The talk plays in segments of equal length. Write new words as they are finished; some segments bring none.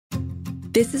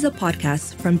This is a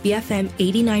podcast from BFM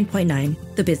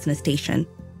 89.9, the business station.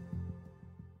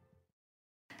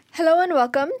 Hello and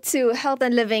welcome to Health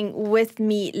and Living with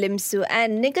me, Lim Su.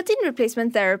 And nicotine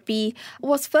replacement therapy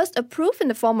was first approved in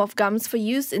the form of gums for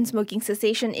use in smoking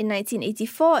cessation in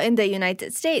 1984 in the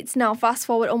United States. Now, fast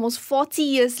forward almost 40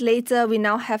 years later, we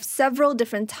now have several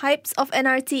different types of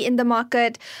NRT in the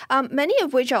market, many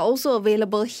of which are also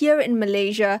available here in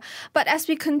Malaysia. But as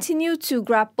we continue to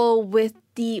grapple with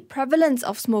the prevalence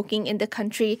of smoking in the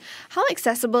country, how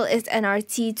accessible is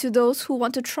NRT to those who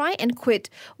want to try and quit?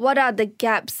 What are the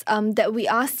gaps that we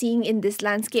are seeing in this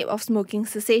landscape of smoking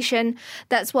cessation?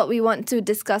 That's what we want to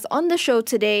discuss on the show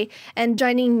today. And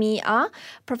joining me are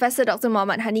Professor Dr.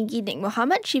 Muhammad Hanigi Nik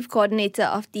Muhammad, Chief Coordinator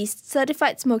of the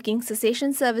Certified Smoking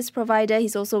Cessation Service Provider.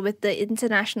 He's also with the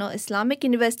International Islamic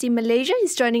University Malaysia.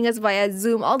 He's joining us via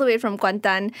Zoom all the way from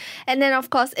Kuantan. And then, of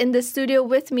course, in the studio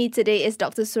with me today is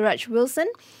Dr. Suraj Wilson,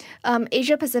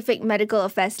 Asia Pacific Medical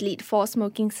Affairs Lead for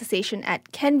Smoking Cessation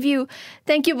at Kenview.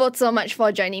 Thank you both so much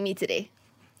for joining me today.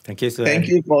 Thank you, sir. Thank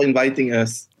you for inviting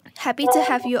us. Happy to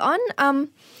have you on.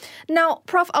 Now,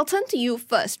 Prof, I'll turn to you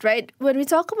first, right? When we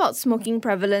talk about smoking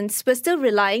prevalence, we're still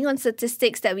relying on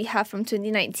statistics that we have from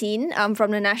 2019,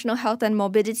 from the National Health and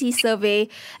Morbidity Survey.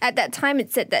 At that time,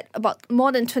 it said that about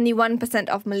more than 21%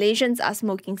 of Malaysians are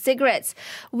smoking cigarettes.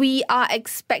 We are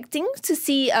expecting to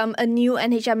see a new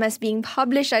NHMS being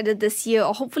published either this year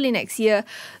or hopefully next year.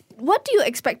 What do you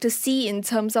expect to see in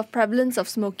terms of prevalence of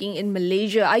smoking in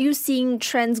Malaysia? Are you seeing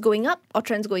trends going up or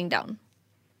trends going down?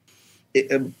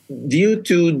 Due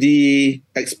to the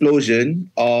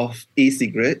explosion of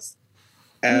e-cigarettes,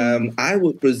 I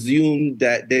would presume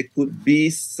that there could be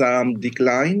some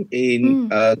decline in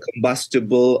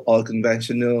combustible or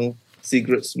conventional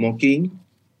cigarette smoking,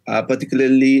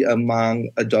 particularly among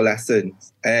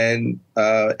adolescents, and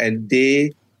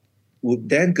they would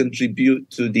then contribute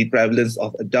to the prevalence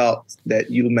of adults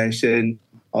that you mentioned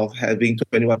of having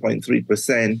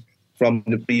 21.3% from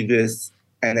the previous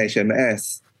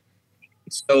NHMS.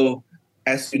 So,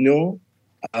 as you know,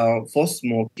 for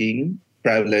smoking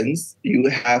prevalence, you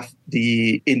have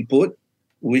the input,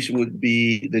 which would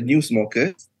be the new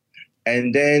smokers,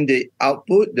 and then the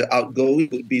output, the outgoing,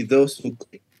 would be those who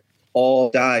quit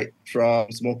or died from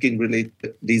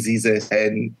smoking-related diseases.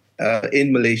 And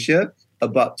in Malaysia,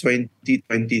 about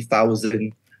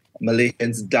 20,000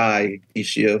 Malaysians die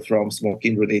each year from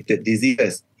smoking-related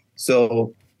diseases.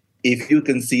 So, if you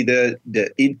consider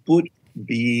the input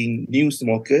being new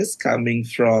smokers coming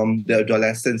from the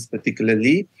adolescents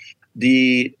particularly,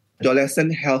 the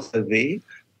Adolescent Health Survey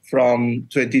from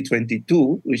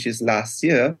 2022, which is last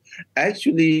year,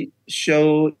 actually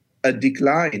showed a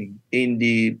decline in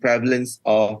the prevalence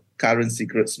of current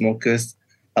cigarette smokers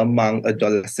among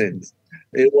adolescents.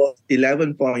 It was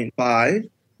 11.5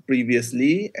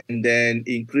 previously and then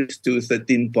increased to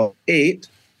 13.8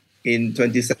 in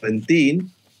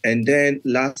 2017. And then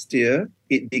last year,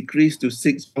 it decreased to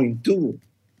 6.2.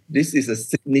 This is a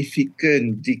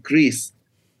significant decrease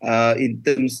in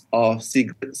terms of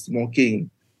cigarette smoking.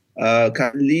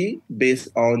 Currently, based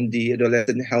on the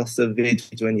Adolescent Health Survey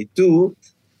 2022,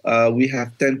 we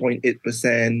have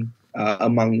 10.8%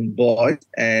 among boys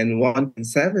and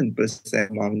 1.7%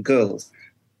 among girls.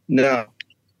 Now,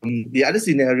 the other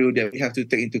scenario that we have to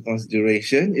take into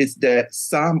consideration is that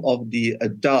some of the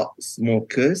adult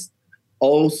smokers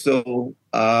also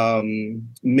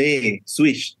may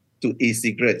switch to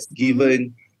e-cigarettes,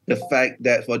 given the fact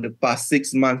that for the past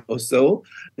 6 months or so,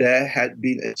 there had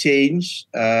been a change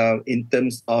in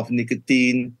terms of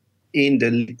nicotine in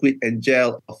the liquid and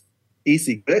gel of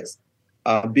e-cigarettes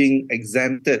being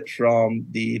exempted from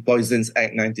the Poisons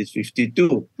Act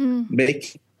 1952,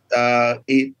 making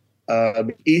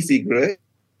e-cigarette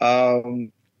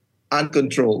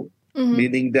uncontrolled,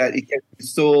 meaning that it can be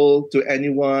sold to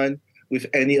anyone with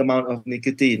any amount of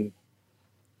nicotine.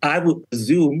 I would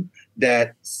presume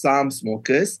that some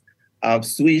smokers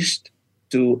switched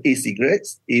to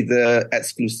e-cigarettes either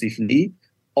exclusively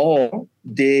or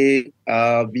they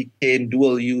became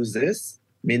dual users,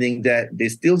 meaning that they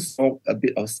still smoke a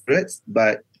bit of cigarettes,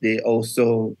 but they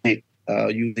also did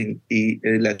using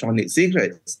electronic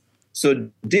cigarettes. So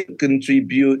did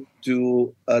contribute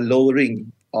to a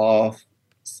lowering of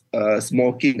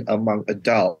smoking among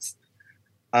adults.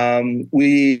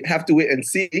 We have to wait and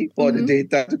see for the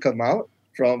data to come out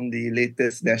from the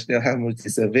latest National Health and Mobility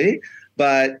Survey.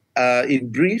 But in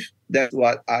brief, that's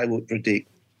what I would predict.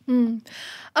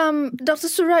 Dr.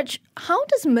 Suraj, how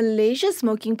does Malaysia's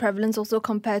smoking prevalence also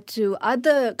compare to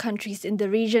other countries in the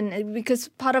region? Because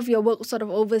part of your work sort of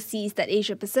oversees that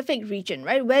Asia Pacific region,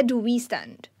 right? Where do we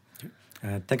stand?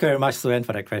 Thank you very much, Suen,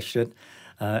 for that question.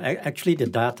 Actually, the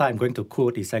data I'm going to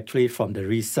quote is actually from the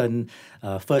recent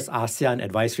first ASEAN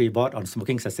Advisory Board on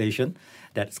Smoking Cessation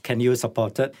that KenU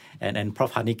supported, and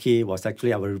Prof. Haniki was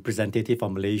actually our representative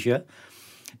from Malaysia.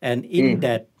 And in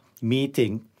that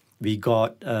meeting, we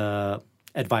got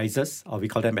advisors, or we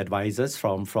call them advisors,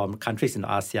 from countries in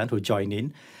ASEAN who join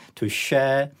in to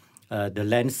share the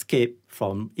landscape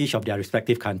from each of their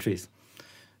respective countries.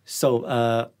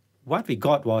 So what we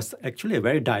got was actually a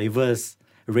very diverse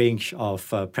range of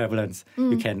prevalence.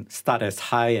 You can start as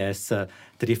high as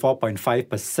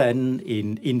 34.5%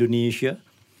 in Indonesia,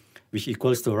 which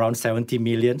equals to around 70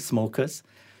 million smokers,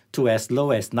 to as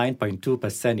low as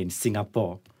 9.2% in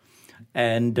Singapore.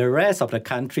 And the rest of the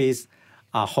countries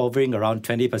are hovering around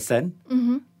 20%,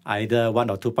 either 1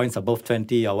 or 2 points above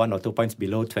 20 or 1 or 2 points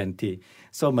below 20.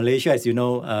 So Malaysia, as you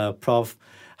know, Prof.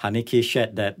 Haniki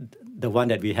shared that the one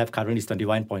that we have currently is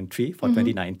 21.3 for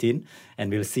 2019,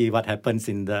 and we'll see what happens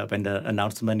when the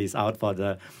announcement is out for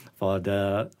the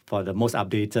most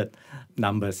updated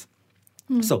numbers.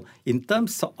 So in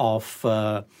terms of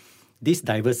this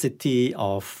diversity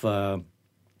of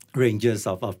ranges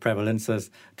of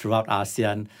prevalences throughout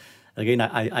ASEAN, again,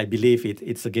 I believe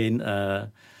it's again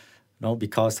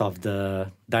because of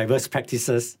the diverse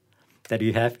practices that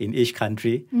we have in each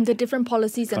country. The different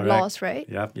policies and laws, right?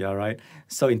 Yeah, you're right.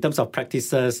 So in terms of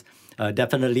practices,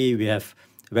 definitely we have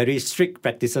very strict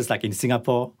practices like in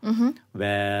Singapore,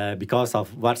 where because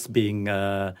of what's being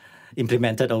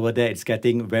implemented over there, it's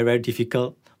getting very, very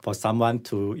difficult for someone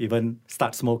to even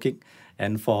start smoking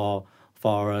and for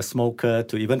a smoker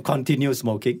to even continue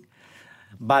smoking.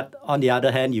 But on the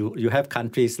other hand, you have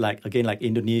countries like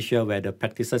Indonesia, where the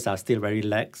practices are still very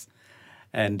lax.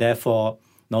 And therefore,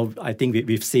 I think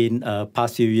we've seen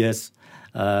past few years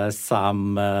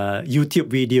some YouTube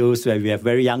videos where we have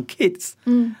very young kids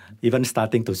even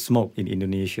starting to smoke in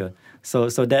Indonesia. So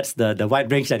that's the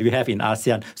wide range that we have in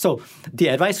ASEAN. So the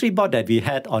advisory board that we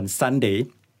had on Sunday,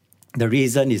 the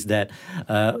reason is that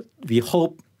we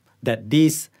hope that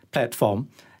this platform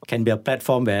can be a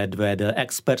platform where the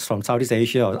experts from Southeast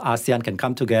Asia or ASEAN can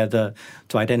come together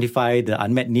to identify the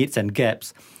unmet needs and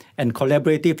gaps and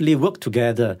collaboratively work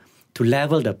together to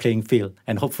level the playing field.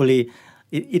 And hopefully,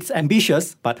 it's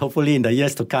ambitious, but hopefully in the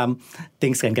years to come,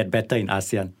 things can get better in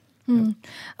ASEAN.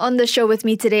 On the show with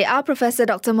me today are Professor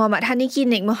Dr. Muhammad Haniki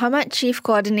Nik Muhammad, Chief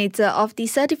Coordinator of the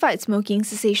Certified Smoking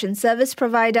Cessation Service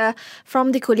Provider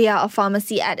from the Kuliah of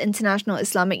Pharmacy at International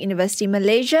Islamic University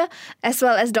Malaysia, as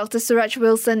well as Dr. Suraj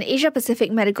Wilson, Asia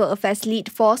Pacific Medical Affairs Lead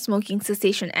for Smoking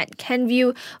Cessation at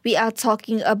KenView. We are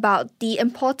talking about the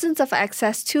importance of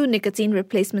access to nicotine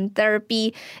replacement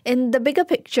therapy in the bigger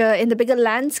picture, in the bigger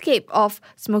landscape of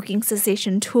smoking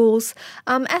cessation tools,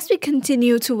 as we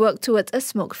continue to work towards a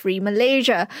smoke-free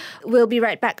Malaysia. We'll be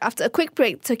right back after a quick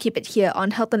break, so keep it here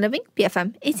on Health and Living,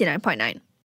 BFM 89.9.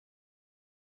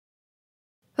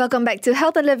 Welcome back to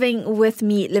Health and Living with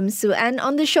me, Lim Su. And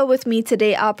on the show with me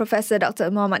today are Professor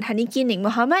Dr. Muhammad Haniki Nik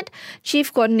Muhammad,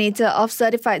 Chief Coordinator of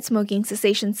Certified Smoking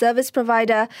Cessation Service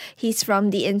Provider. He's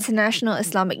from the International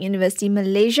Islamic University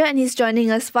Malaysia, and he's joining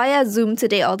us via Zoom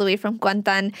today all the way from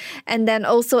Kuantan. And then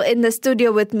also in the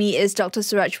studio with me is Dr.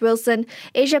 Suraj Wilson,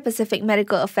 Asia Pacific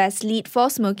Medical Affairs Lead for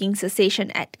Smoking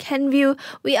Cessation at KenView.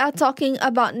 We are talking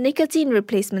about nicotine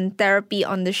replacement therapy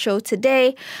on the show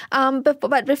today.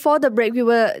 But before the break, we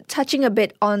were touching a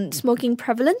bit on smoking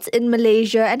prevalence in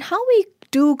Malaysia and how we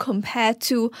do compare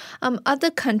to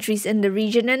other countries in the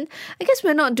region. And I guess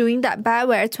we're not doing that bad.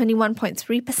 We're at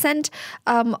 21.3%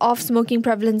 of smoking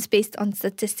prevalence based on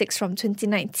statistics from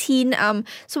 2019.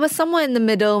 So we're somewhere in the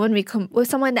middle we're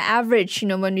somewhere in the average,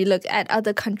 when we look at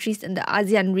other countries in the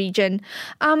ASEAN region.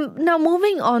 Now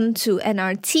moving on to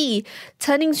NRT,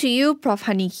 turning to you, Prof.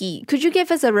 Haniki, could you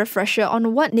give us a refresher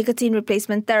on what nicotine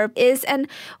replacement therapy is and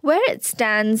where it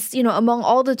stands, among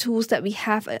all the tools that we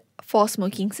have for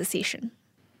smoking cessation?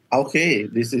 Okay,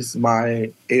 this is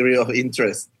my area of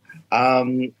interest.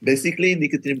 Basically,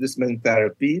 nicotine replacement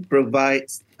therapy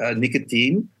provides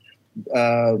nicotine,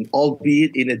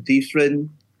 albeit in a different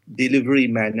delivery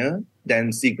manner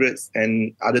than cigarettes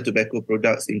and other tobacco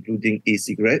products, including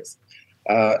e-cigarettes.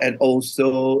 And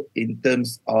also, in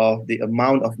terms of the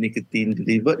amount of nicotine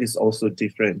delivered, is also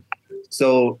different.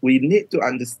 So we need to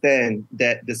understand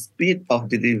that the speed of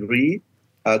delivery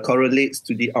correlates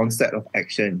to the onset of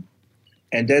action.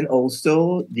 And then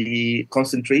also the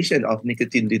concentration of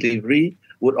nicotine delivery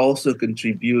would also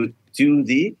contribute to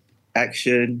the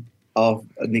action of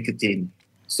nicotine.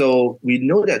 So we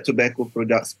know that tobacco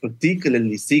products,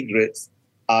 particularly cigarettes,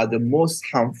 are the most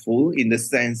harmful in the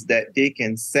sense that they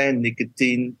can send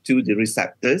nicotine to the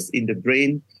receptors in the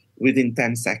brain within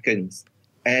 10 seconds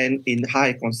and in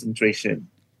high concentration.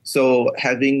 So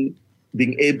being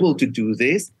able to do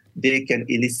this, they can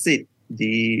elicit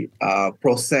the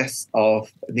process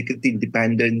of nicotine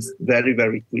dependence very,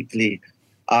 very quickly.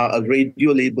 A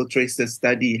radio label tracer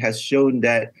study has shown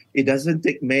that it doesn't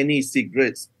take many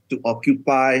cigarettes to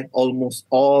occupy almost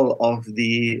all of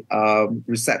the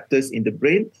receptors in the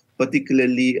brain,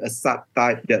 particularly a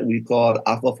subtype that we call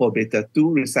alpha-4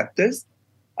 beta-2 receptors.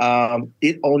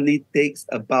 It only takes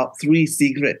about 3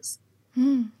 cigarettes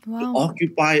to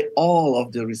occupy all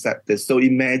of the receptors. So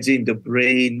imagine the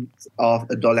brains of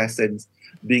adolescents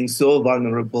being so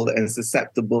vulnerable and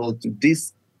susceptible to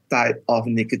this type of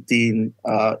nicotine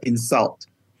insult.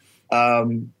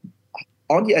 On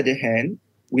the other hand,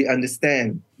 we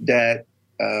understand that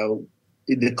in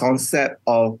the concept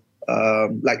of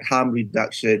like harm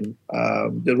reduction,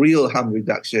 the real harm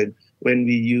reduction, when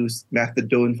we use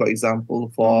methadone, for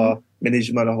example, for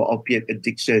management of opiate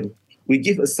addiction, we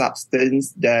give a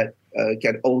substance that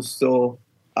can also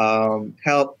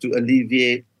help to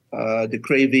alleviate the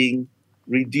craving,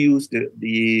 reduce the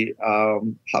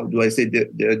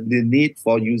need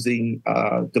for using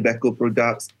tobacco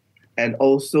products, and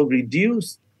also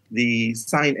reduce the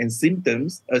signs and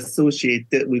symptoms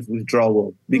associated with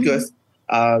withdrawal, because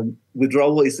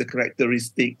withdrawal is a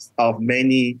characteristic of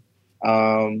many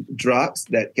drugs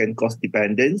that can cause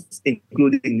dependence,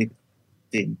 including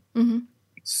nicotine.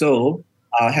 So,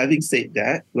 having said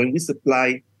that, when we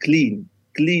supply clean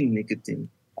nicotine,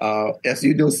 as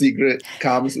you know, cigarette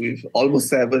comes with almost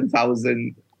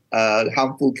 7,000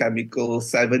 harmful chemicals.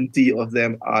 70 of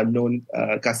them are known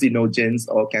carcinogens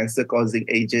or cancer-causing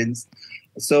agents.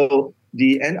 So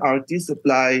the NRT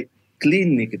supply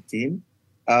clean nicotine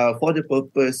for the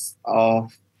purpose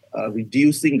of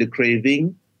reducing the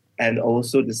craving and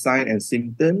also the signs and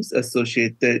symptoms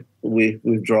associated with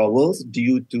withdrawals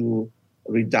due to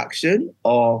reduction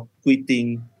or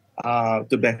quitting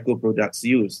tobacco products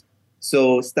use.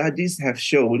 So studies have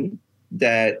shown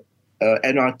that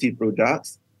NRT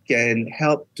products can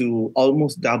help to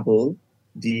almost double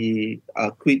the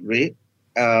quit rate.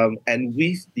 And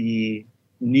with the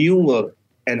newer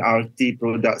NRT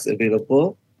products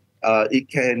available, it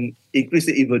can increase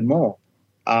it even more.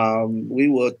 We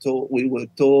were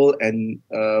told, and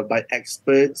by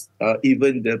experts,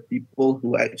 even the people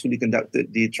who actually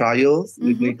conducted the trials,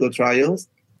 the clinical trials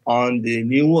on the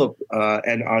newer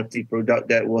NRT product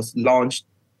that was launched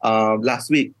last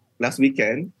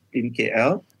weekend in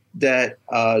KL, that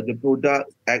the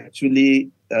product actually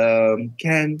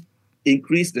can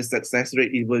increase the success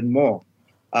rate even more.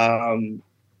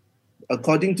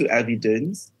 According to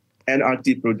evidence,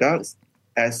 NRT products,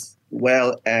 as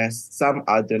well as some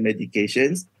other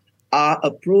medications, are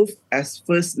approved as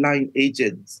first-line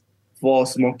agents for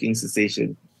smoking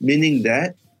cessation, meaning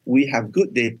that we have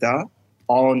good data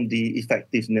on the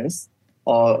effectiveness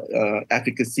or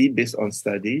efficacy based on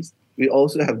studies. We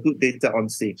also have good data on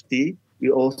safety. We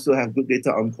also have good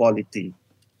data on quality.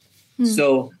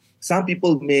 So some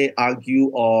people may argue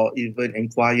or even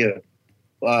inquire,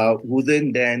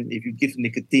 wouldn't then, if you give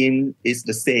nicotine, it's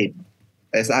the same?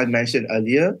 As I mentioned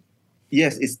earlier,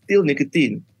 yes, it's still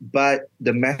nicotine, but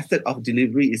the method of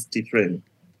delivery is different.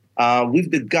 With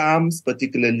the gums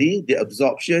particularly, the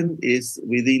absorption is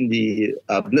within the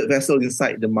blood vessel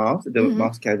inside the mouth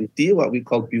mouth cavity, what we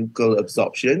call buccal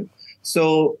absorption.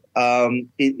 So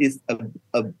it is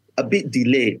a bit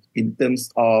delayed in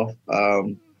terms of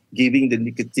giving the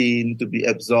nicotine to be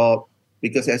absorbed,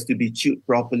 because it has to be chewed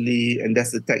properly, and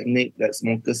that's the technique that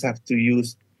smokers have to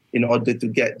use in order to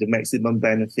get the maximum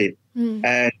benefit.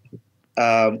 And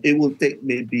it will take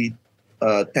maybe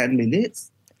 10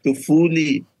 minutes to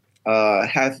fully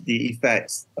have the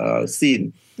effects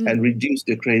seen and reduce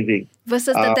the craving.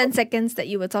 Versus the 10 seconds that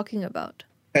you were talking about.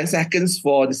 10 seconds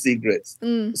for the cigarettes.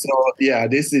 So yeah,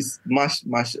 this is much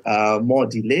more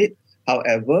delayed.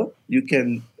 However, you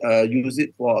can use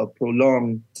it for a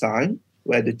prolonged time,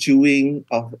 where the chewing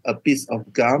of a piece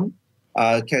of gum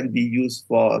can be used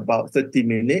for about 30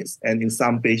 minutes. And in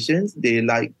some patients, they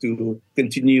like to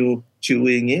continue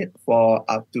chewing it for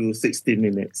up to 60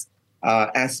 minutes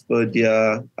as per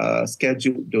their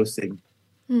scheduled dosing.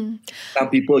 Some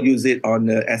people use it on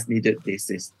an as-needed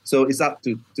basis. So it's up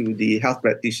to the health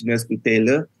practitioners to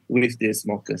tailor with their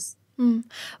smokers.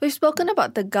 We've spoken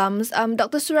about the gums.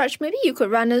 Dr. Suraj, maybe you could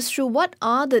run us through what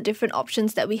are the different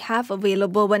options that we have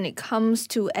available when it comes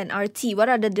to NRT? What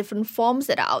are the different forms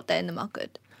that are out there in the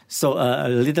market? So a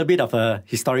little bit of a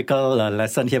historical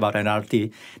lesson here about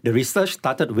NRT. The research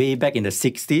started way back in the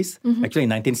 60s, actually in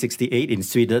 1968 in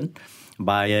Sweden,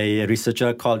 by a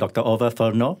researcher called Dr. Ove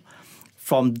Ferno.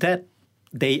 From that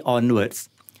day onwards,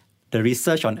 the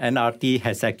research on NRT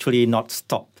has actually not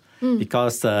stopped.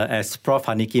 because as Prof.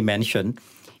 Haniki mentioned,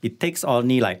 it takes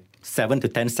only like 7 to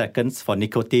 10 seconds for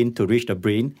nicotine to reach the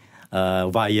brain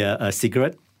via a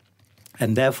cigarette.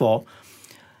 And therefore,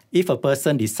 if a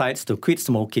person decides to quit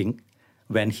smoking,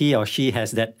 when he or she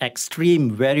has that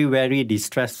extreme, very, very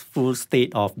distressful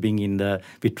state of being in the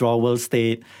withdrawal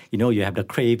state, you have the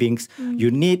cravings,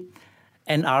 you need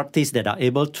NRTs that are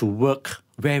able to work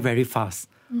very, very fast.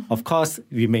 Of course,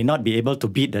 we may not be able to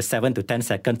beat the 7 to 10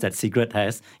 seconds that cigarette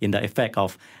has in the effect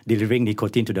of delivering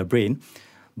nicotine to the brain.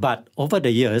 But over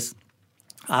the years,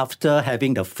 after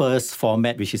having the first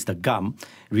format, which is the gum,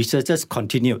 researchers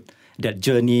continued that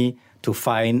journey to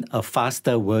find a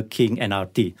faster working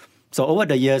NRT. So over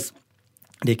the years,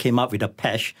 they came up with a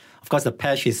patch. Of course, the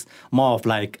patch is more of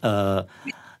like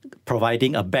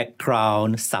providing a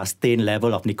background, sustained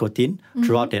level of nicotine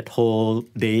throughout that whole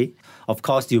day. Of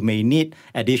course, you may need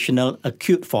additional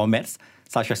acute formats,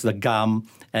 such as the gum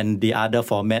and the other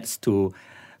formats to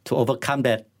overcome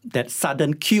that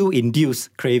sudden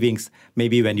cue-induced cravings.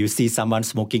 Maybe when you see someone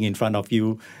smoking in front of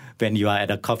you, when you are at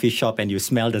a coffee shop and you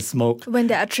smell the smoke. When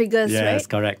there are triggers, right? Yes,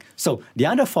 correct. So the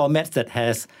other formats that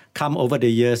has come over the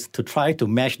years to try to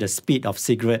match the speed of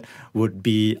cigarette would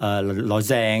be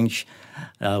lozenge,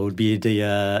 would be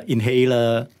the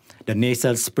inhaler, the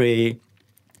nasal spray,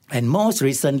 and most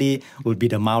recently would be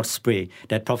the mouth spray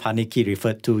that Prof. Haniki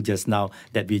referred to just now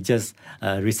that we just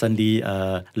recently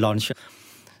launched.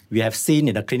 We have seen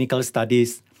in the clinical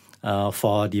studies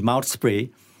for the mouth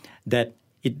spray that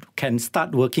it can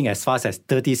start working as fast as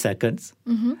 30 seconds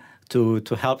to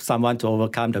help someone to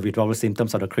overcome the withdrawal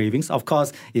symptoms or the cravings. Of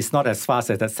course, it's not as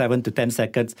fast as that 7 to 10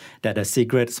 seconds that a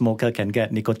cigarette smoker can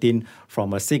get nicotine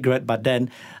from a cigarette, but then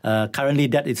currently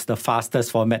that is the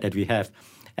fastest format that we have.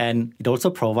 And it also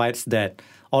provides that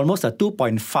almost a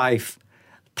 2.5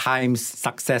 times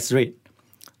success rate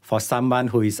for someone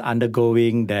who is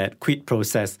undergoing that quit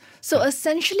process. So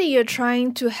essentially, you're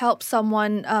trying to help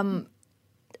someone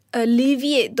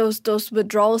alleviate those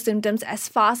withdrawal symptoms as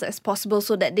fast as possible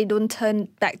so that they don't turn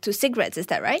back to cigarettes. Is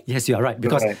that right? Yes, you are right.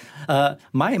 Because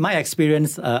my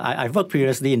experience, I've worked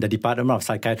previously in the Department of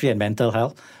Psychiatry and Mental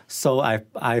Health. So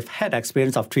I've had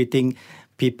experience of treating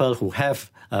people who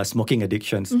have smoking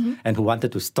addictions and who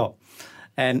wanted to stop.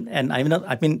 And I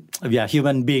mean, we are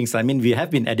human beings. I mean, we have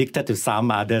been addicted to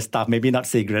some other stuff, maybe not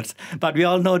cigarettes. But we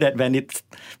all know that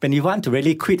when you want to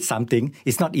really quit something,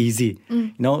 it's not easy.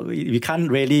 We can't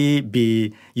really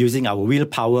be using our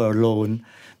willpower alone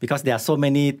because there are so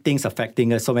many things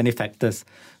affecting us, so many factors.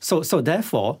 So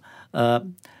therefore, the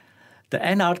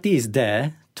NRT is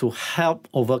there to help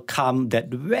overcome that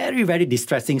very, very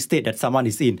distressing state that someone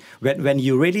is in. When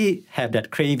you really have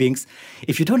that cravings,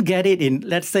 if you don't get it in,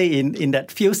 let's say, in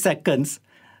that few seconds,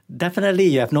 definitely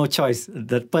you have no choice.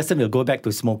 The person will go back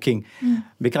to smoking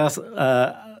because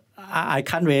I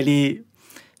can't really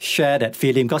share that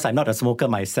feeling because I'm not a smoker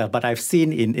myself, but I've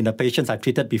seen in the patients I've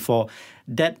treated before,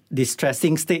 that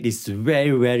distressing state is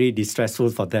very, very distressful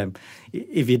for them.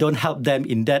 If you don't help them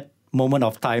in that moment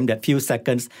of time, that few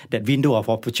seconds, that window of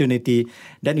opportunity,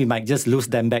 then we might just lose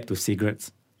them back to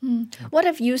cigarettes. What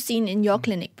have you seen in your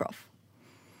clinic, Prof?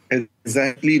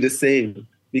 Exactly the same,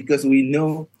 because we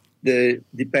know the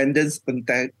dependence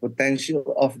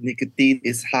potential of nicotine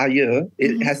is higher.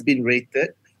 It has been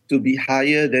rated to be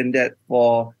higher than that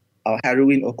for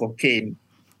heroin or cocaine.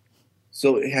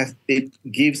 So it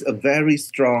gives a very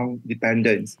strong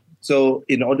dependence. So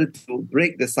in order to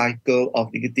break the cycle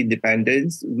of nicotine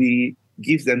dependence, we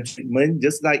give them treatment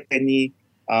just like any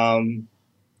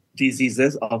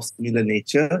diseases of similar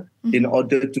nature in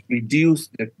order to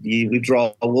reduce the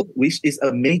withdrawal, which is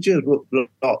a major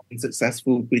roadblock in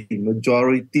successful quitting.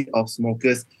 Majority of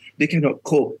smokers, they cannot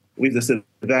cope with the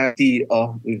severity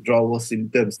of withdrawal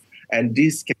symptoms. And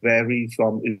this can vary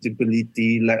from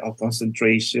irritability, lack of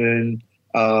concentration,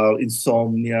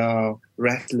 insomnia,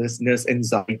 restlessness,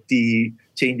 anxiety,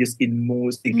 changes in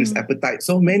mood, decreased appetite.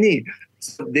 So many.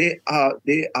 So they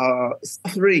are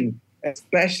suffering,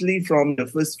 especially from the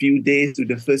first few days to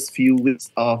the first few weeks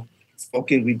of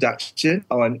smoking reduction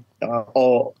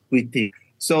or quitting.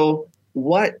 So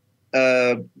what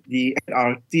the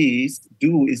NRTs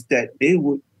do is that they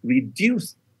would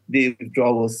reduce the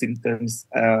withdrawal symptoms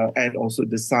and also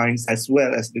the signs as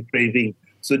well as the craving,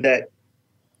 so that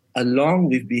along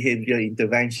with behavior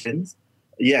interventions,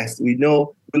 yes, we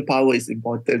know willpower is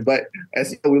important, but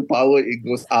as your willpower, it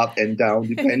goes up and down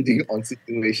depending on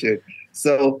situation.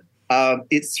 So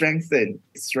it strengthens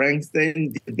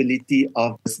the ability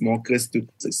of the smokers to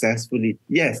successfully.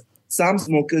 Yes, Some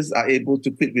smokers are able to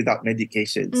quit without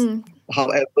medications.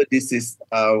 However, this is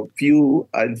few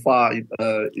and far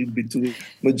in between.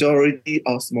 Majority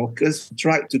of smokers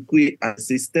try to quit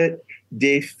unassisted.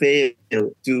 They fail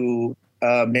to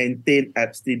maintain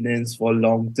abstinence for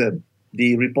long term.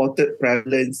 The reported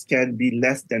prevalence can be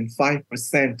less than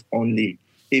 5% only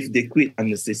if they quit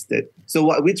unassisted. So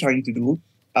what we're trying to do,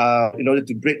 in order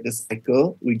to break the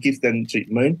cycle, we give them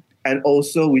treatment. And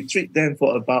also we treat them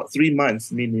for about 3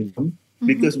 months minimum,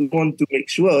 because we want to make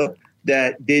sure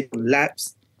that they don't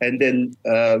lapse and then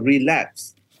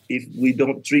relapse if we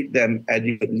don't treat them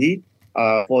adequately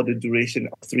for the duration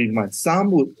of 3 months.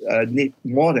 Some would need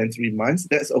more than 3 months.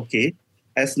 That's okay,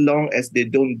 as long as they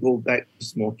don't go back to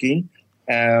smoking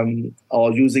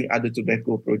or using other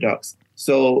tobacco products.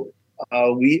 So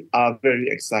we are very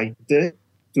excited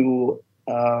to,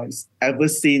 ever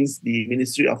since the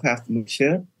Ministry of Health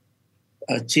Malaysia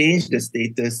changed the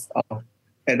status of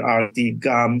NRT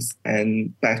gums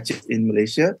and patches in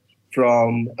Malaysia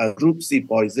from Group C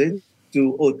poison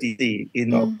to OTC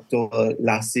in October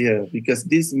last year, because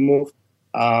this move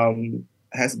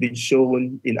has been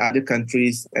shown in other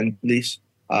countries and published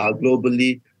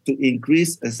globally to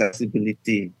increase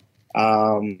accessibility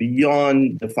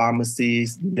beyond the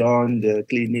pharmacies, beyond the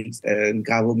clinics and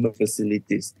government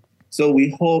facilities. So we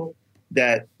hope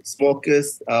that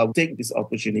smokers take this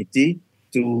opportunity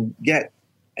to get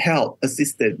help,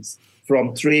 assistance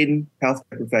from trained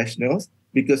healthcare professionals,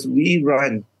 because we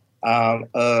run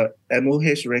a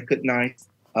MOH recognized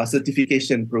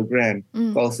certification program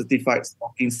called Certified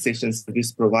Smoking Cessation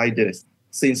Service Providers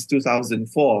since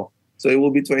 2004. So it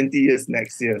will be 20 years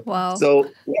next year. Wow.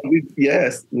 So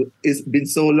yes, it's been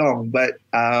so long, but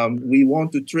we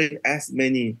want to train as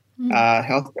many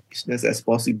health practitioners as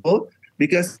possible,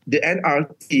 because the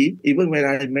NRT, even when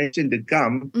I mentioned the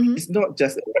gum, it's not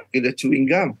just a regular chewing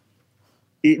gum.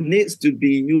 It needs to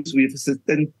be used with a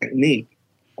certain technique.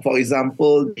 For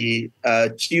example, the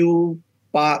chew,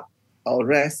 park, or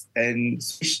rest and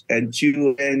swish and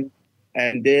chew,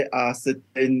 and there are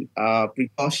certain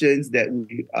precautions that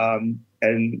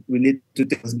we need to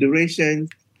take consideration,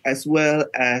 as well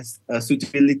as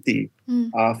suitability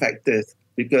factors,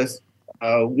 because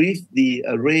with the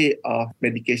array of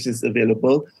medications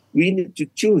available, we need to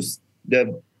choose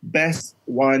the best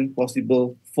one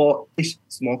possible for each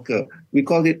smoker. We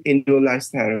call it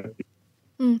individualized therapy.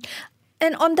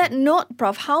 And on that note,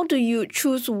 Prof, how do you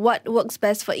choose what works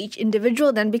best for each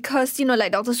individual then? Because,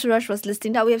 like Dr. Suraj was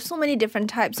listing out, we have so many different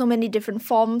types, so many different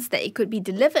forms that it could be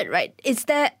delivered, right? Is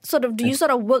there do you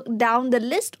work down the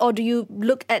list, or do you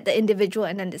look at the individual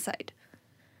and then decide?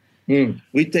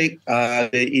 We take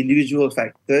the individual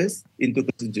factors into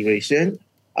consideration.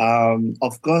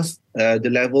 Of course, the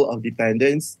level of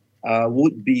dependence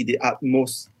would be the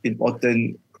utmost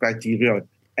important criterion.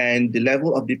 And the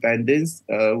level of dependence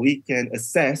we can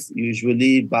assess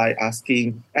usually by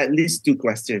asking at least 2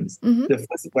 questions. The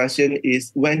first question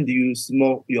is, when do you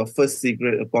smoke your first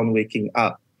cigarette upon waking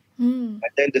up? And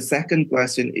then the second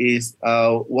question is,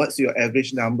 what's your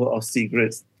average number of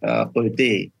cigarettes per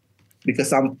day?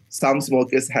 Because some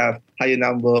smokers have higher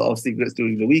number of cigarettes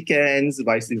during the weekends,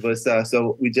 vice versa.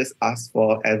 So we just ask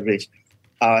for average.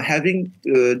 Having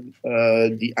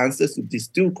the answers to these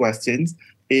 2 questions,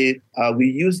 we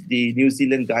use the New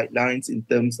Zealand guidelines in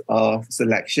terms of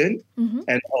selection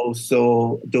and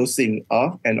also dosing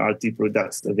of NRT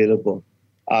products available.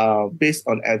 Based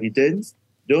on evidence,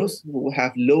 those who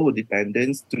have low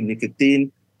dependence to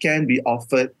nicotine can be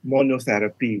offered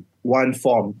monotherapy, one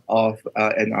form of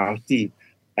NRT.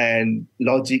 And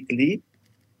logically,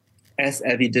 as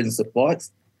evidence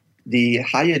supports, the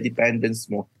higher dependent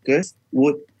smokers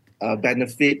would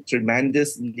benefit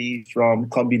tremendously from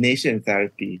combination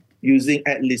therapy using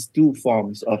at least 2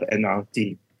 forms of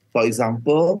NRT. For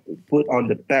example, put on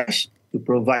the patch to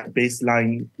provide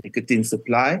baseline nicotine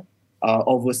supply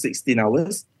over 16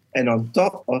 hours. And on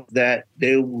top of that,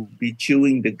 they will be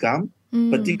chewing the gum,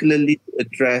 particularly to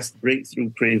address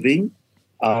breakthrough craving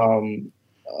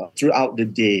throughout the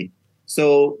day.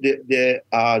 So there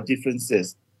are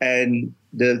differences. And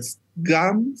the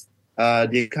gums,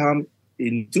 they come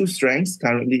in 2 strengths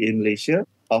currently in Malaysia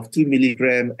of 2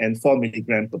 milligram and 4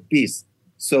 milligram per piece.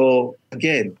 So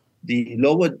again, the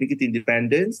lower nicotine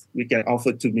dependence, we can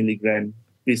offer 2 milligram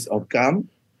piece of gum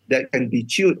that can be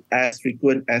chewed as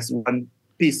frequent as 1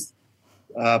 piece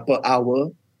per hour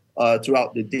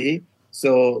throughout the day.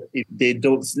 So if they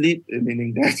don't sleep,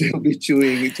 meaning that they'll be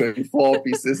chewing 24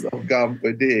 pieces of gum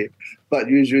per day. But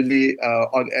usually,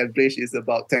 on average, it's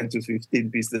about 10 to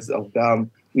 15 pieces of gum,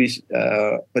 which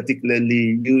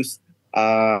particularly use.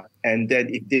 And then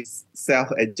if they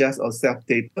self-adjust or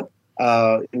self-taper,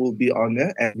 it will be on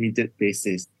an immediate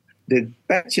basis. The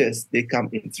patches, they come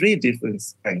in 3 different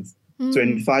strengths.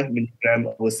 25 milligram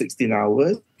over 16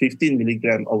 hours, 15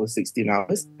 milligram over 16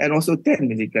 hours, and also 10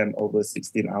 milligram over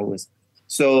 16 hours.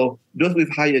 So those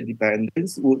with higher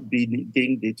dependence would be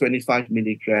needing the 25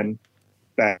 milligram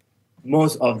patch.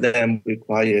 Most of them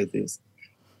require this.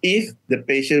 If the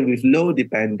patient with low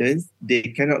dependence, they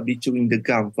cannot be chewing the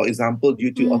gum, for example,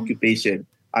 due to occupation.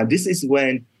 This is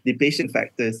when the patient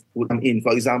factors would come in.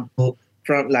 For example,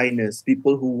 frontliners,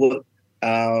 people who work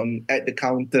at the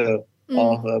counter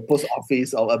of a post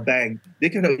office or a bank, they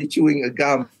cannot be chewing a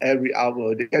gum every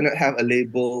hour. They cannot have a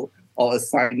label or a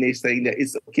signage saying that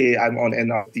it's okay, I'm on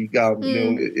NRT gum. You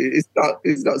know, it's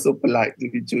not so polite to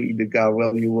be chewing the gum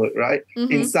while you work, right?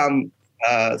 In some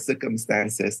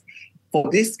circumstances. For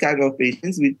this kind of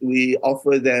patients, we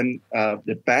offer them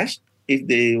the patch. If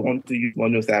they want to use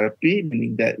monotherapy,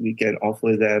 meaning that we can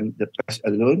offer them the patch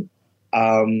alone.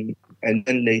 And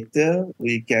then later,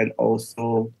 we can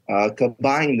also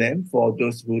combine them for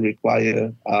those who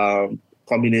require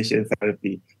combination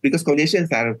therapy. Because combination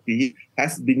therapy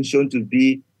has been shown to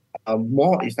be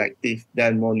more effective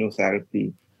than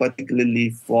monotherapy,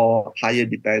 particularly for higher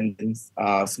dependence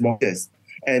smokers.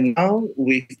 And now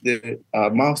with the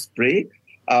mouth spray,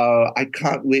 I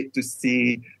can't wait to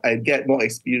see and get more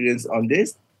experience on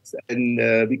this. And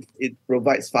it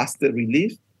provides faster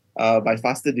relief by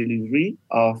faster delivery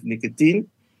of nicotine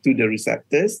to the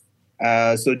receptors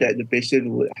so that the patient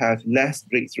would have less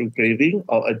breakthrough craving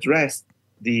or address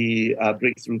the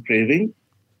breakthrough craving.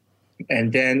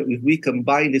 And then if we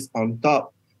combine this on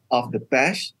top of the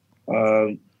patch,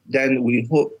 then we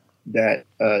hope that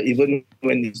even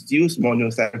when it's used,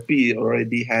 monotherapy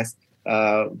already has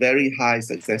a very high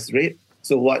success rate.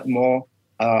 So what more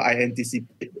I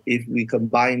anticipate if we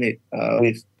combine it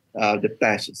with the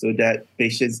patch so that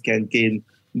patients can gain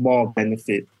more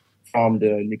benefit from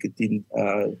the nicotine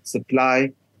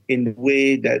supply in a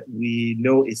way that we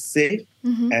know is safe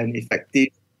and effective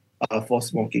for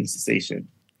smoking cessation.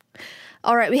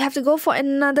 All right, we have to go for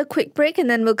another quick break and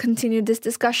then we'll continue this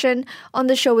discussion. On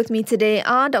the show with me today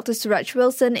are Dr. Suraj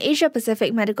Wilson, Asia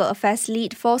Pacific Medical Affairs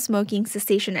Lead for Smoking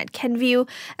Cessation at Kenvue,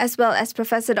 as well as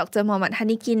Professor Dr. Muhammad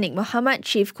Haniki Nik Muhammad,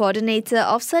 Chief Coordinator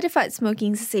of Certified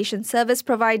Smoking Cessation Service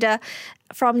Provider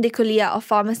from the Kuliah of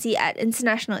Pharmacy at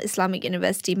International Islamic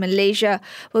University, Malaysia.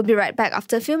 We'll be right back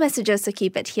after a few messages, so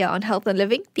keep it here on Health and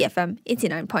Living, BFM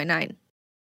 89.9.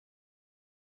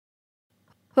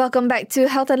 Welcome back to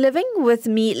Health and Living with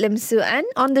me, Lim Su An.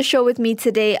 On the show with me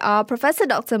today are Professor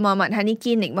Dr. Muhammad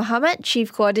Haniki Nik Muhammad,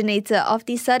 Chief Coordinator of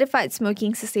the Certified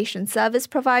Smoking Cessation Service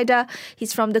Provider.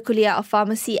 He's from the Kuliah of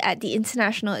Pharmacy at the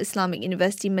International Islamic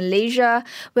University, Malaysia.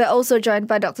 We're also joined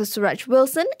by Dr. Suraj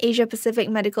Wilson, Asia Pacific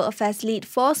Medical Affairs Lead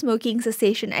for Smoking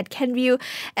Cessation at Kenvue.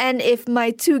 And if my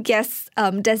two guests'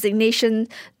 designation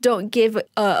don't give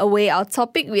away our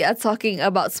topic, we are talking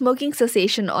about smoking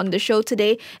cessation on the show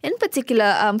today, in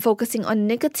particular focusing on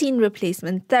nicotine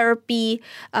replacement therapy.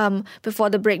 Before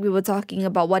the break, we were talking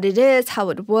about what it is,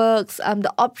 how it works,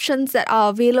 the options that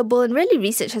are available, and really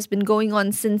research has been going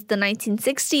on since the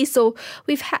 1960s. So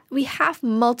we have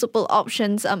multiple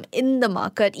options in the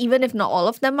market, even if not all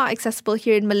of them are accessible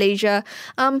here in Malaysia,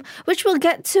 which we'll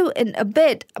get to in a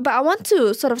bit. But I want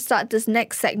to sort of start this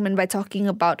next segment by talking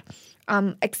about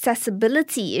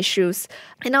accessibility issues.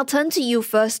 And I'll turn to you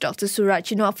first, Dr. Suraj.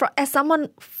 You know, as someone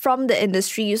from the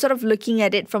industry, you're sort of looking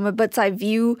at it from a bird's eye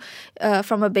view,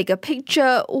 from a bigger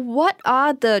picture. What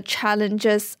are the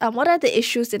challenges? What are the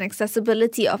issues in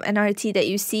accessibility of NRT that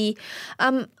you see?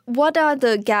 What are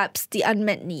the gaps, the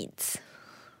unmet needs?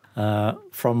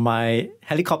 From my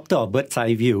helicopter or bird's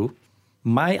eye view,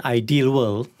 my ideal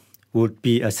world would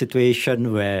be a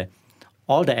situation where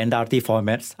all the NRT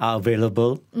formats are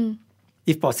available,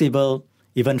 if possible,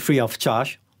 even free of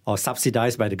charge or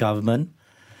subsidized by the government.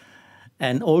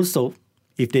 And also,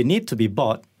 if they need to be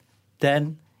bought,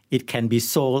 then it can be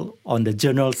sold on the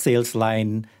general sales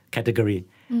line category.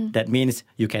 That means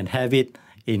you can have it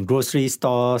in grocery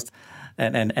stores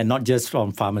and not just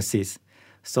from pharmacies.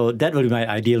 So that will be my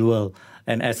ideal world.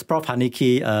 And as Prof.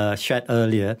 Haniki shared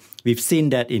earlier, we've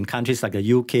seen that in countries like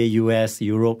the UK, US,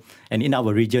 Europe, and in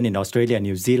our region in Australia and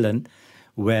New Zealand,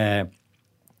 where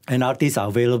NRTs are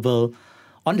available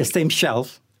on the same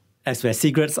shelf as where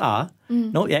cigarettes are.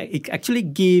 No, it actually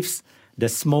gives the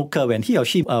smoker, when he or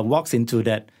she walks into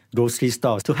that grocery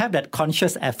store, to have that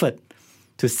conscious effort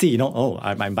to see,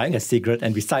 I'm buying a cigarette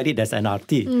and beside it there's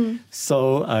NRT.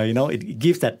 So, it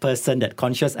gives that person that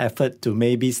conscious effort to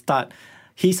maybe start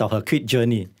his or her quit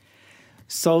journey.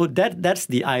 So that's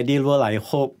the ideal world I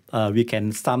hope we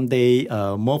can someday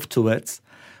move towards.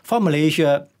 For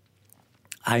Malaysia,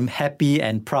 I'm happy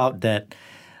and proud that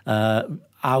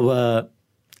our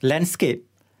landscape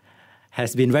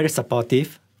has been very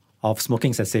supportive of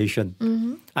smoking cessation.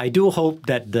 I do hope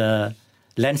that the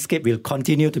landscape will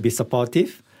continue to be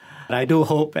supportive. I do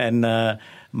hope, and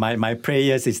my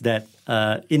prayers is that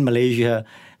in Malaysia,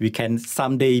 we can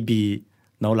someday be,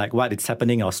 like what is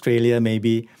happening in Australia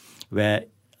maybe, where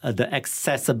the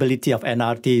accessibility of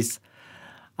NRTs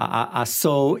are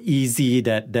so easy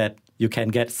that you can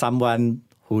get someone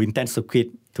who intends to quit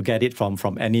to get it from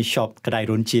any shop, kedai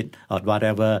runcit or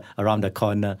whatever around the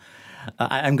corner.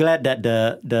 I'm glad that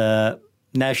the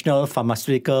National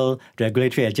Pharmaceutical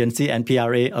Regulatory Agency,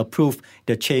 NPRA, approved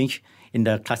the change in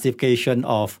the classification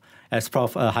of, as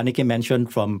Prof. Haneke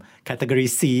mentioned, from category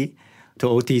C to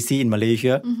OTC in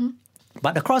Malaysia.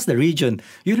 But across the region,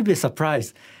 you'll be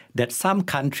surprised that some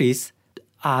countries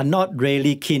are not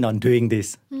really keen on doing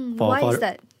this. Why is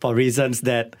that? For reasons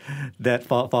that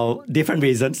for different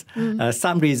reasons.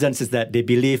 Some reasons is that they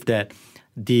believe that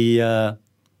the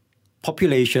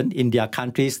population in their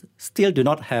countries still do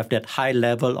not have that high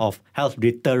level of health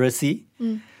literacy.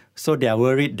 So they are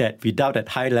worried that without that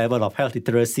high level of health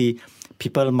literacy,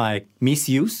 people might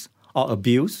misuse or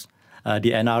abuse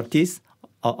the NRTs.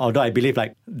 Although I believe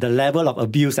like the level of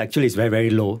abuse actually is very, very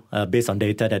low based on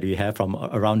data that we have from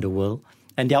around the world.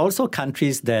 And there are also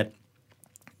countries that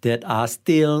are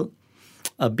still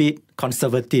a bit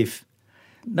conservative.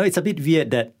 No, it's a bit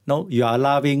weird that you are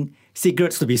allowing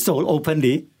cigarettes to be sold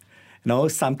openly,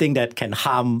 something that can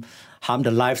harm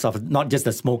the lives of not just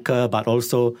the smoker, but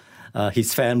also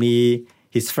his family,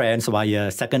 his friends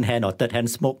via second-hand or third-hand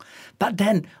smoke. But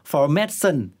then for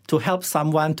medicine to help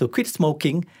someone to quit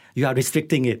smoking, you are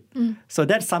restricting it. So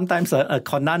that's sometimes a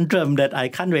conundrum that I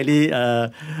can't really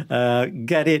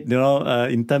get it,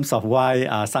 in terms of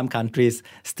why some countries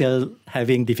still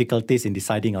having difficulties in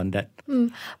deciding on that.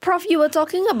 Prof, you were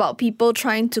talking about people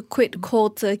trying to quit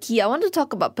cold turkey. I want to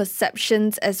talk about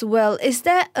perceptions as well. Is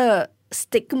there a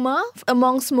stigma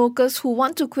among smokers who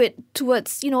want to quit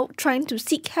towards, trying to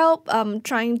seek help,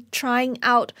 trying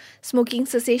out smoking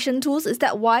cessation tools? Is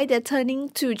that why they're turning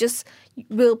to just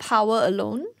willpower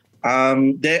alone?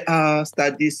 There are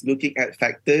studies looking at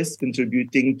factors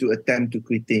contributing to attempt to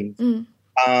quitting.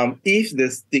 If the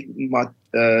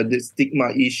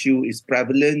stigma issue is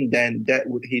prevalent, then that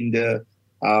would hinder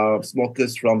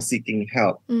smokers from seeking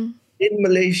help. In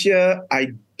Malaysia,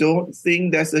 I don't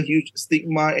think there's a huge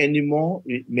stigma anymore.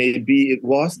 Maybe it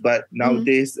was, but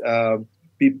nowadays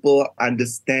people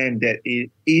understand that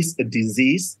it is a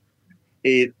disease.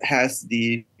 It has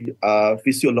the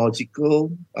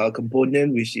physiological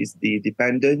component, which is the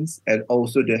dependence, and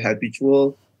also the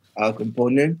habitual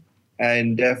component.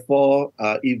 And therefore,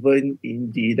 even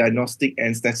in the Diagnostic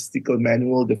and Statistical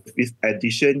Manual, the 5th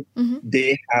edition,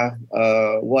 they have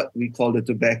what we call the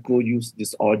tobacco use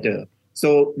disorder.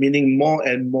 So meaning more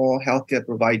and more healthcare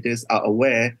providers are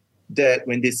aware that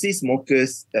when they see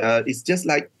smokers, it's just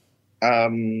like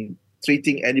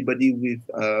treating anybody with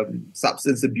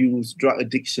substance abuse, drug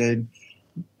addiction.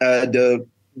 The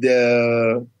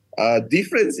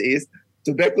difference is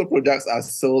tobacco products are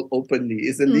sold openly.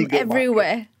 It's a legal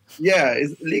everywhere. Market. Yeah,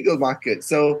 it's a legal market.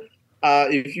 So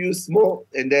if you smoke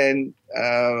and then,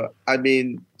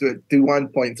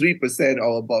 1.3%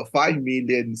 or about 5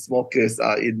 million smokers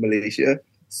are in Malaysia.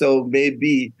 So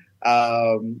maybe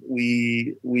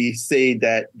we say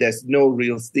that there's no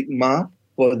real stigma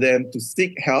for them to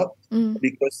seek help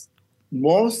because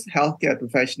most healthcare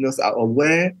professionals are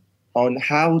aware on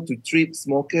how to treat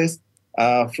smokers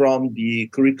from the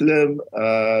curriculum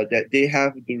that they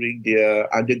have during their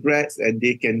undergrads, and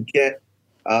they can get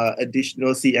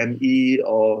additional CME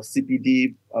or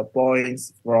CPD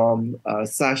points from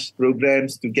such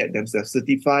programs to get themselves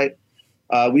certified.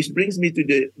 Which brings me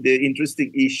to the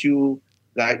interesting issue,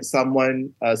 like some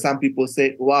people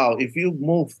say, wow, if you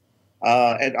move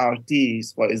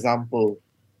NRTs, for example,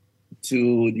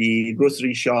 to the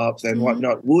grocery shops and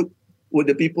whatnot, would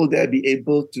the people there be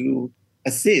able to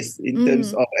assist in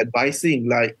terms of advising,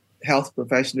 like health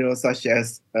professionals such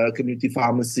as community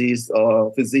pharmacists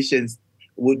or physicians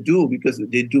would do, because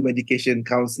they do medication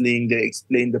counseling, they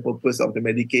explain the purpose of the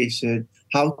medication,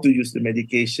 how to use the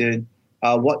medication,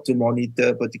 what to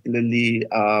monitor, particularly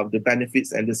the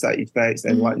benefits and the side effects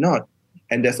and whatnot.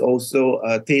 And there's also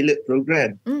a tailored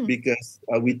program because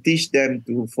we teach them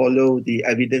to follow the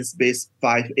evidence-based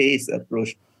 5 A's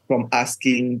approach, from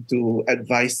asking to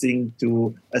advising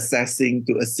to assessing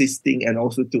to assisting and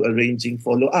also to arranging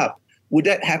follow-up. Would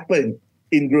that happen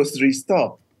in grocery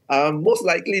store? Most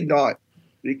likely not.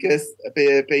 because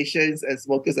patients and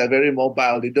smokers are very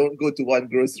mobile. They don't go to one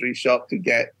grocery shop to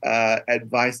get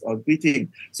advice on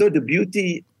quitting. So the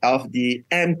beauty of the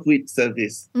M-Quit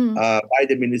service by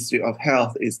the Ministry of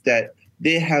Health is that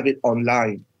they have it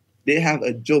online. They have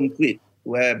a Jom Quit,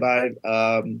 whereby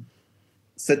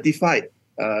certified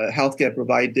healthcare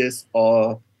providers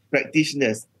or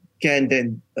practitioners can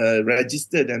then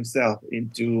register themselves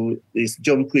into this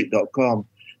jomquit.com,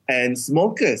 and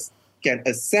smokers can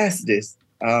access this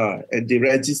and they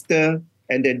register,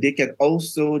 and then they can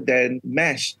also then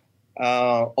match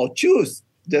or choose,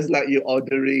 just like you're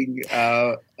ordering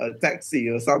a taxi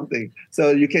or something.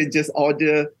 So you can just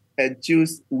order and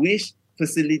choose which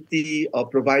facility or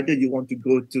provider you want to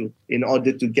go to in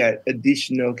order to get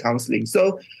additional counseling.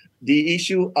 So the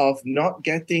issue of not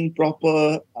getting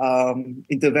proper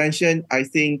intervention, I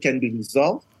think, can be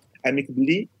resolved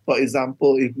amicably. For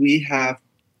example, if we have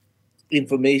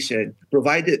information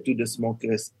provided to the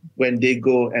smokers when they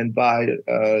go and buy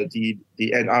the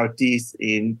NRTs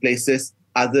in places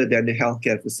other than the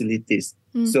healthcare facilities.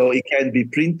 So it can be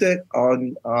printed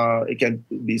on, it can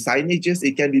be signages,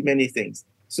 it can be many things.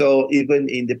 So even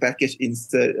in the package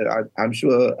insert, I'm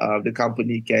sure the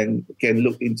company can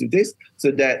look into this,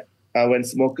 so that when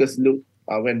smokers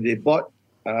when they bought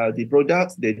the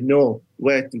products, they know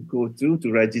where to go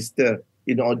to register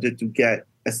in order to get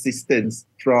assistance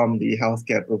from the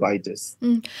healthcare providers.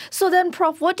 So then,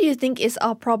 Prof, what do you think is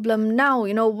our problem now?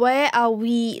 Where are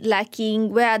we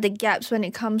lacking? Where are the gaps when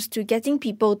it comes to getting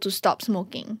people to stop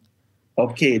smoking?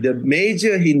 Okay, the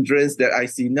major hindrance that I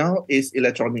see now is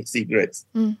electronic cigarettes.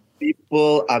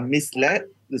 People are misled,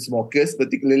 the smokers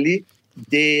particularly.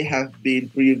 They have been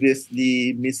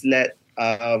previously misled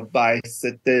by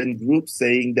certain groups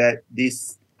saying that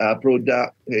this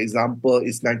product, for example,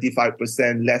 is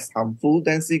 95% less harmful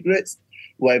than cigarettes,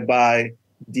 whereby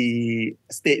the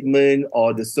statement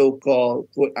or the so-called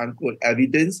quote-unquote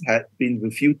evidence had been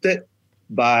refuted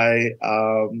by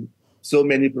so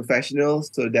many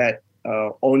professionals, so that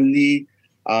only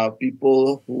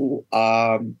people who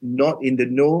are not in the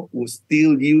know will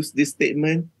still use this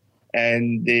statement,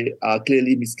 and they are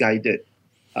clearly misguided.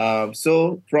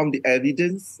 So from the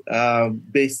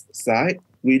evidence-based side,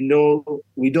 we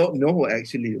don't know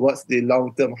actually what's the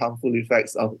long-term harmful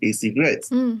effects of e-cigarettes,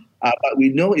 but we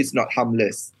know it's not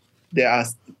harmless. There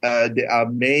are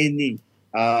many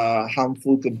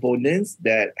harmful components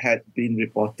that had been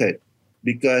reported,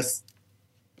 because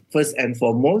first and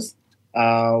foremost,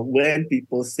 when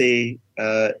people say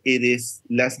it is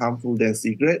less harmful than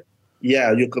cigarette,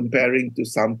 you're comparing to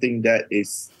something that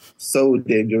is so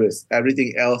dangerous.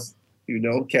 Everything else,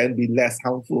 can be less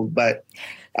harmful, but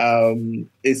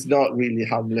it's not really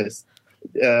harmless.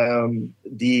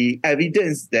 The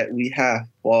evidence that we have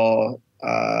for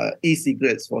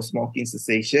e-cigarettes for smoking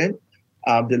cessation,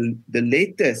 the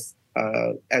latest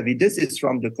evidence is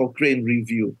from the Cochrane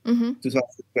Review,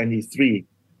 2023,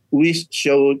 which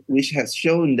has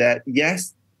shown that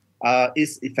yes,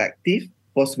 it's effective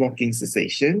for smoking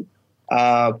cessation.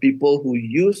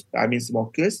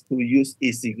 Smokers who use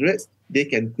e-cigarettes, they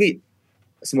can quit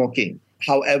smoking.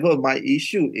 However, my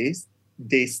issue is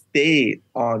they stay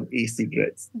on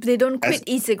e-cigarettes. They don't quit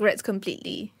e-cigarettes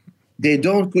completely. They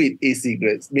don't quit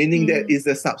e-cigarettes, meaning that it's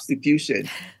a substitution.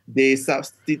 They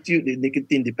substitute the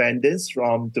nicotine dependence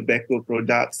from tobacco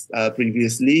products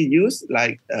previously used,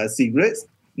 like cigarettes,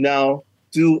 now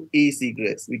to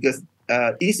e-cigarettes, because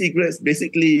e-cigarettes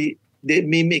basically, they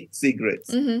mimic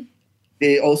cigarettes.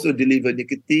 They also deliver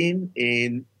nicotine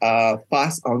in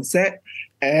fast onset,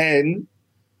 and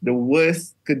the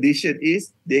worst condition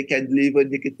is they can deliver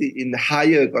nicotine in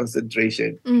higher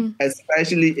concentration,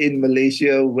 especially in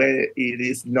Malaysia, where it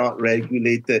is not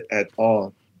regulated at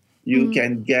all. You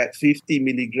can get 50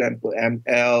 milligram per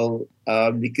ml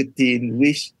nicotine,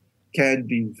 which can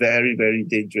be very, very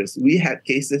dangerous. We had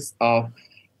cases of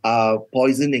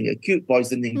acute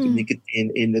poisoning to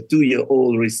nicotine in a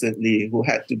 2-year-old recently who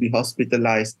had to be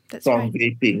hospitalized from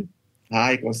vaping,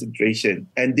 high concentration.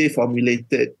 And they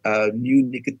formulated new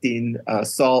nicotine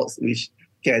salts, which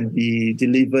can be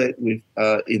delivered with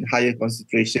in higher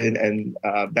concentration and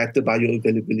better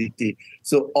bioavailability.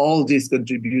 So all this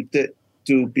contributed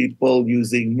to people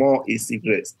using more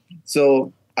e-cigarettes.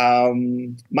 So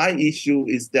my issue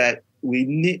is that we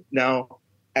need now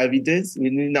evidence,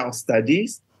 we need now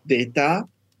studies, data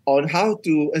on how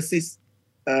to assist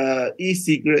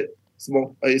e-cigarette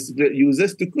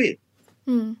users to quit.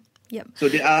 So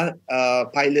there are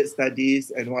pilot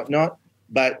studies and whatnot,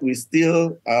 but we're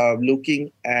still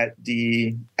looking at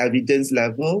the evidence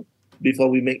level before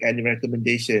we make any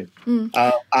recommendation.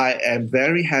 I am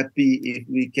very happy if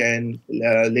we can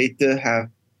later have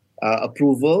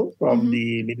approval from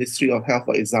the Ministry of Health,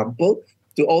 for example,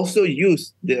 to also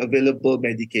use the available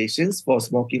medications for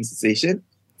smoking cessation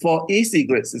for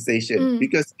e-cigarette cessation,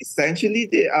 because essentially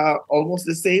they are almost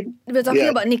the same. We're talking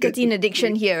about nicotine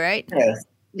addiction here, right?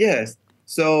 Yes.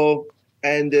 So,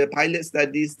 and the pilot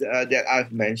studies that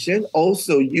I've mentioned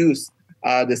also use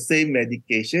the same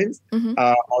medications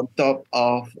on top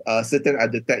of certain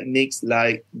other techniques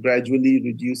like gradually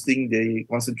reducing the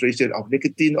concentration of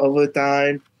nicotine over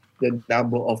time, the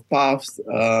number of puffs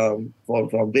from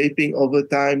vaping over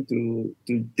time to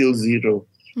till zero.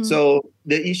 So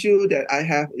the issue that I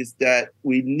have is that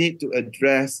we need to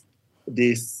address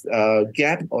this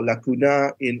gap or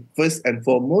lacuna in, first and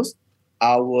foremost,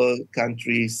 our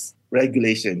country's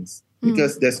regulations,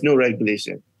 because there's no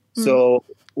regulation. So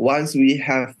once we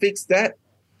have fixed that,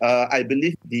 I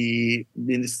believe the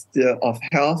Minister of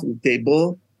Health will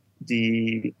table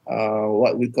the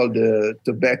what we call the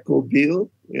tobacco bill,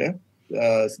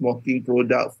 smoking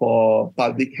product for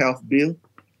public health bill,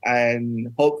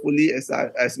 and hopefully,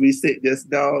 as we said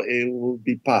just now, it will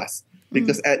be passed,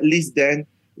 because at least then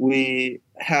we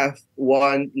have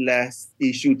one less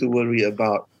issue to worry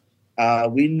about.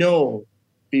 We know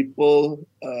people,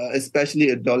 especially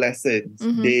adolescents,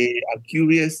 they are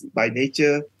curious by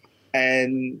nature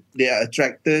and they are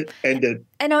attracted.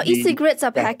 And our e-cigarettes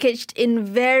are packaged in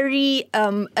very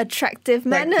attractive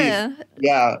manner.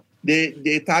 Yeah,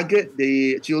 they target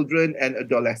the children and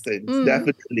adolescents,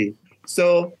 definitely.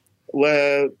 So,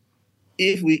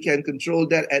 if we can control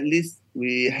that, at least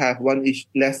we have one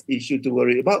less issue to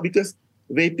worry about, because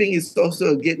vaping is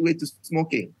also a gateway to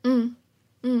smoking.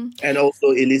 And also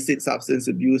illicit substance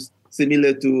abuse,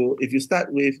 similar to if you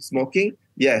start with smoking,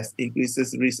 yes,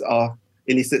 increases risk of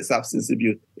illicit substance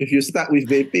abuse. If you start with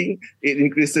vaping, it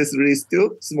increases risk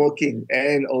to smoking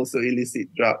and also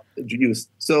illicit drug use.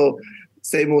 So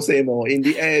same old. In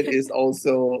the end, it's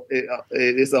also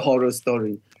it's a horror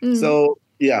story. So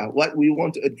yeah, what we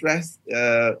want to address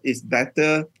is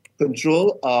better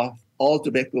control of all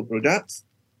tobacco products.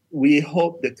 We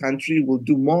hope the country will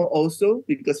do more also,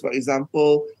 because, for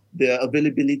example, the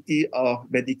availability of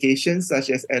medications such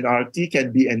as NRT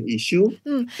can be an issue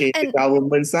in the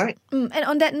government side. And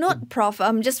on that note, Prof,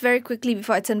 just very quickly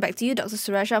before I turn back to you, Dr.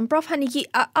 Suraj, Prof Haniki,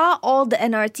 are all the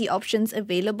NRT options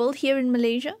available here in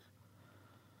Malaysia?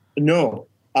 No.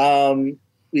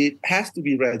 It has to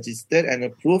be registered and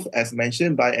approved, as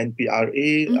mentioned, by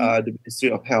NPRA, the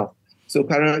Ministry of Health. So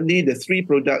currently, the three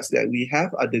products that we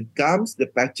have are the gums, the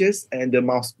patches, and the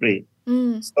mouth spray.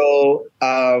 So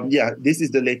this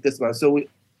is the latest one.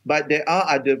 But there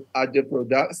are other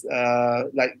products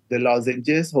like the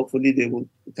lozenges. Hopefully, they will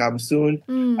come soon.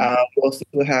 We also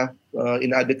have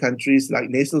in other countries like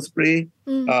nasal spray.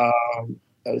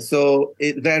 So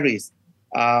it varies.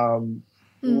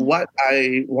 What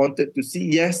I wanted to see,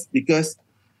 yes, because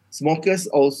smokers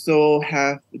also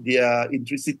have their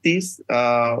intricities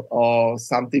or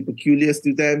something peculiar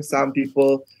to them. Some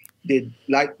people, they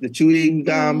like the chewing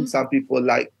gum. Some people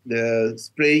like the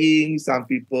spraying. Some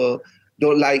people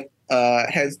don't like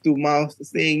hands to mouth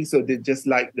thing, so they just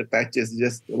like the patches.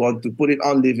 Just want to put it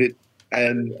on, leave it,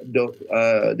 and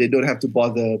they don't have to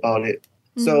bother about it.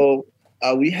 So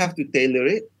we have to tailor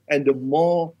it, and the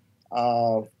more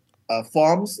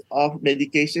forms of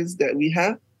medications that we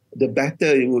have, the better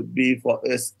it would be for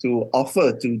us to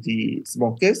offer to the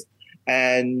smokers.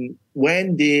 And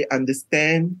when they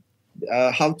understand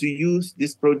how to use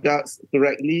these products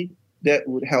correctly, that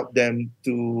would help them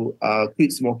to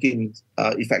quit smoking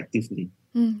effectively.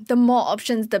 The more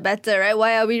options, the better, right?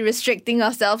 Why are we restricting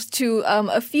ourselves to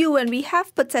a few when we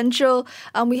have potential,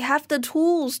 we have the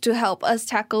tools to help us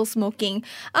tackle smoking?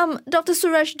 Dr.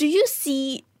 Suraj, do you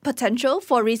see potential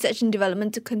for research and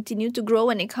development to continue to grow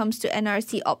when it comes to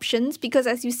NRT options? Because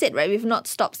as you said, right, we've not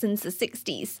stopped since the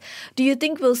 60s. Do you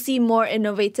think we'll see more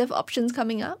innovative options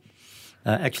coming up?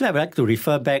 Actually, I would like to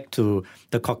refer back to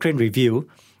the Cochrane review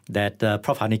that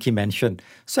Prof. Haniki mentioned.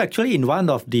 So actually, in one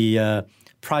of the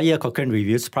prior Cochrane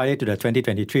reviews, prior to the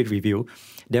 2023 review,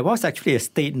 there was actually a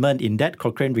statement in that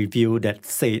Cochrane review that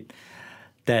said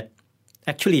that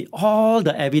actually all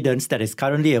the evidence that is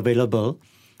currently available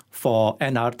for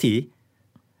NRT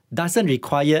doesn't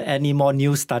require any more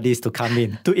new studies to come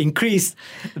in to increase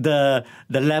the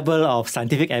level of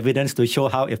scientific evidence to show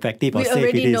how effective or safe it is. We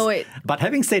already know it. But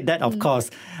having said that, of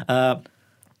course,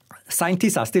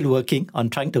 scientists are still working on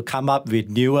trying to come up with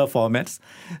newer formats.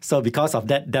 So because of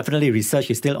that, definitely research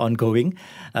is still ongoing.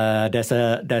 There's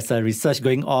a research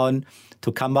going on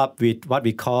to come up with what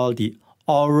we call the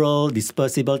oral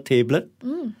dispersible tablet.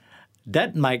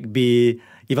 That might be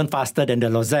even faster than the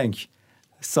lozenge.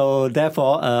 So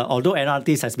therefore, although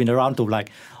NRTs has been around to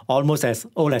like almost as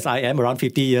old as I am, around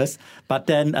 50 years, but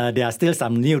then there are still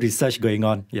some new research going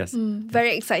on. Yes.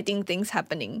 Very exciting things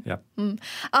happening. Yeah.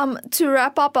 To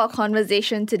wrap up our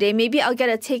conversation today, maybe I'll get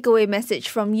a takeaway message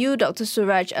from you, Dr.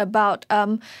 Suraj, about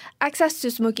access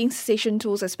to smoking cessation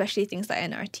tools, especially things like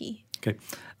NRT. Okay.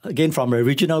 Again, from a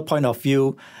regional point of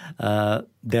view,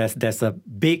 there's a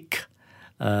big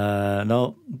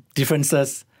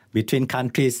differences between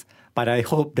countries, but I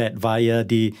hope that via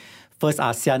the first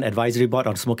ASEAN Advisory Board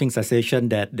on Smoking Cessation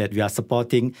that we are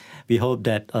supporting, we hope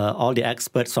that all the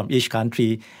experts from each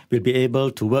country will be able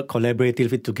to work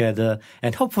collaboratively together.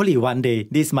 And hopefully one day,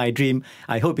 this is my dream,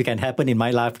 I hope it can happen in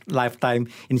my lifetime,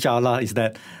 inshallah, is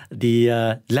that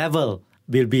the level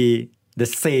will be the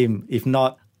same, if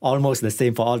not almost the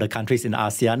same for all the countries in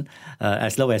ASEAN,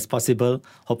 as low as possible.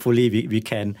 Hopefully we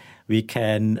can reduce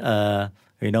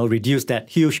that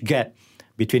huge gap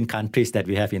between countries that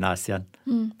we have in ASEAN.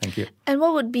 Thank you. And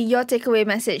what would be your takeaway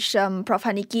message, Prof.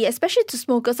 Haniki, especially to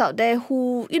smokers out there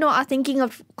who, are thinking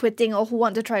of quitting or who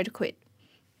want to try to quit?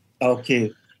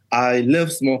 Okay. I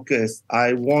love smokers.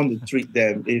 I want to treat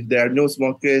them. If there are no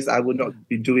smokers, I would not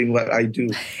be doing what I do.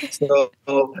 So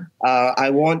I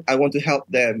want to help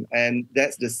them. And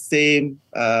that's the same,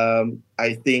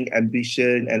 I think,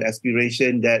 ambition and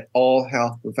aspiration that all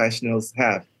health professionals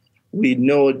have. We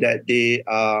know that they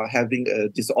are having a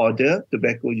disorder,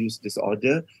 tobacco use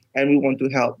disorder, and we want to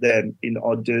help them in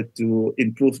order to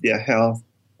improve their health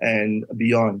and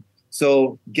beyond.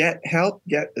 So get help,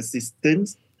 get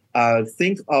assistance.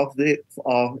 Think of it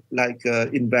like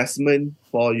investment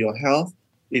for your health,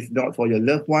 if not for your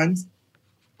loved ones.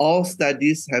 All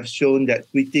studies have shown that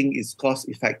quitting is cost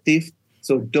effective.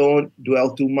 So don't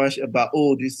dwell too much about,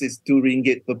 this is 2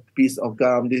 ringgit per piece of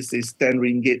gum, this is 10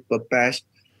 ringgit per patch.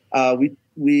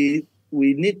 We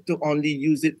need to only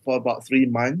use it for about 3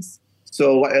 months.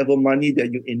 So whatever money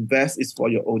that you invest is for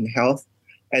your own health.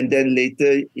 And then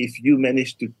later, if you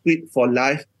manage to quit for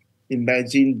life,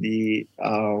 imagine the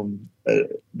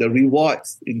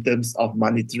rewards in terms of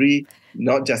monetary,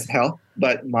 not just health,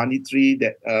 but monetary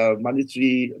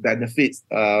benefits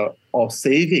or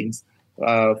savings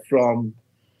from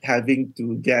having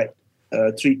to get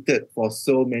treated for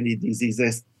so many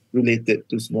diseases related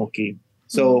to smoking.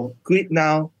 So quit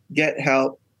now, get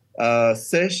help,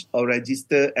 search or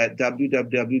register at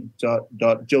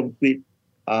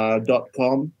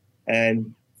www.jomquit.com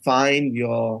and find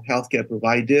your healthcare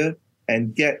provider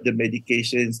and get the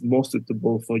medications most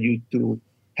suitable for you to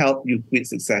help you quit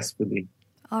successfully.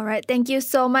 All right, thank you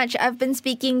so much. I've been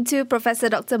speaking to Professor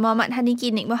Dr. Muhammad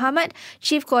Haniki Nik Muhammad,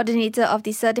 Chief Coordinator of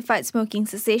the Certified Smoking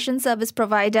Cessation Service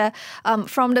Provider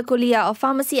from the Kuliah of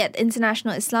Pharmacy at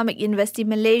International Islamic University,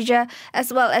 Malaysia,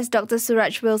 as well as Dr.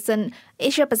 Suraj Wilson,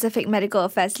 Asia Pacific Medical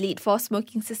Affairs Lead for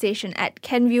Smoking Cessation at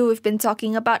Kenview. We've been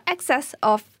talking about access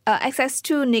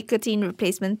to nicotine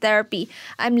replacement therapy.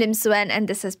 I'm Lim Suen, and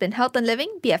this has been Health and Living,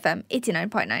 BFM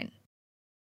 89.9.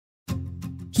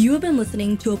 You have been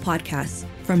listening to a podcast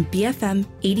from BFM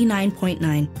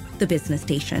 89.9, the business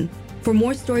station. For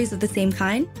more stories of the same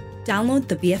kind, download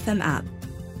the BFM app.